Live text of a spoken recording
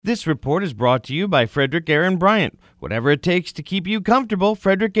This report is brought to you by Frederick Air & Bryant. Whatever it takes to keep you comfortable,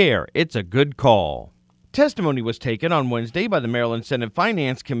 Frederick Air. It's a good call. Testimony was taken on Wednesday by the Maryland Senate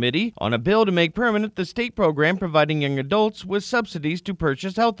Finance Committee on a bill to make permanent the state program providing young adults with subsidies to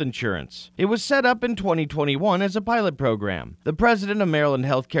purchase health insurance. It was set up in 2021 as a pilot program. The president of Maryland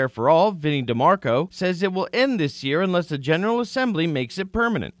Healthcare for All, Vinnie DeMarco, says it will end this year unless the General Assembly makes it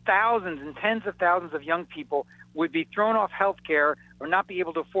permanent. Thousands and tens of thousands of young people would be thrown off health care or not be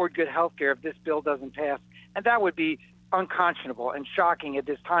able to afford good health care if this bill doesn't pass. And that would be unconscionable and shocking at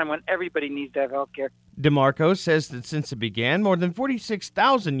this time when everybody needs to have health care. DeMarco says that since it began, more than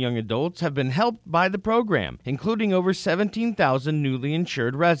 46,000 young adults have been helped by the program, including over 17,000 newly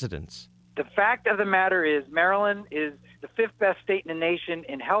insured residents. The fact of the matter is Maryland is the fifth best state in the nation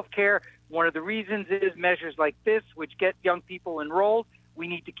in health care. One of the reasons is measures like this, which get young people enrolled. We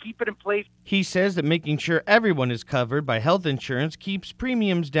need to keep it in place. He says that making sure everyone is covered by health insurance keeps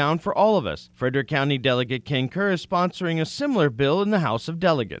premiums down for all of us. Frederick County Delegate Ken Kerr is sponsoring a similar bill in the House of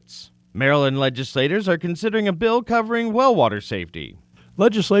Delegates. Maryland legislators are considering a bill covering well water safety.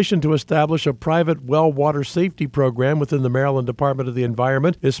 Legislation to establish a private well water safety program within the Maryland Department of the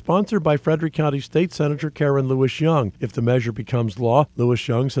Environment is sponsored by Frederick County State Senator Karen Lewis Young. If the measure becomes law, Lewis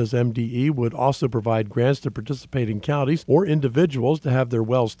Young says MDE would also provide grants to participating counties or individuals to have their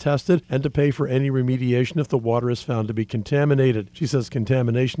wells tested and to pay for any remediation if the water is found to be contaminated. She says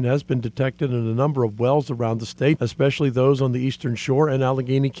contamination has been detected in a number of wells around the state, especially those on the Eastern Shore and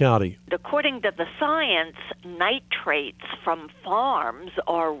Allegheny County. According to the science, nitrates from farms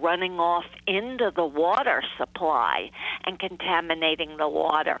are running off into the water supply and contaminating the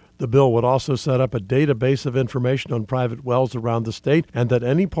water. The bill would also set up a database of information on private wells around the state, and that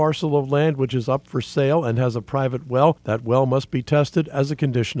any parcel of land which is up for sale and has a private well, that well must be tested as a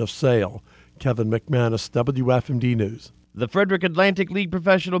condition of sale. Kevin McManus, WFMD News. The Frederick Atlantic League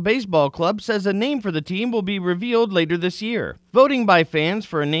Professional Baseball Club says a name for the team will be revealed later this year. Voting by fans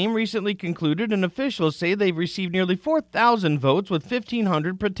for a name recently concluded, and officials say they've received nearly 4,000 votes with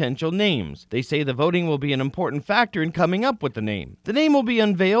 1,500 potential names. They say the voting will be an important factor in coming up with the name. The name will be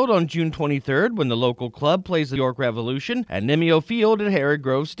unveiled on June 23rd when the local club plays the York Revolution at Nimio Field at Harrod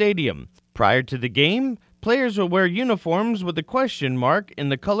Grove Stadium. Prior to the game, players will wear uniforms with a question mark in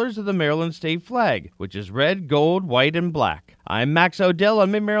the colors of the Maryland state flag, which is red, gold, white, and black. I'm Max Odell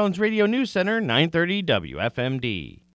on Mid-Maryland's Radio News Center, 930 WFMD.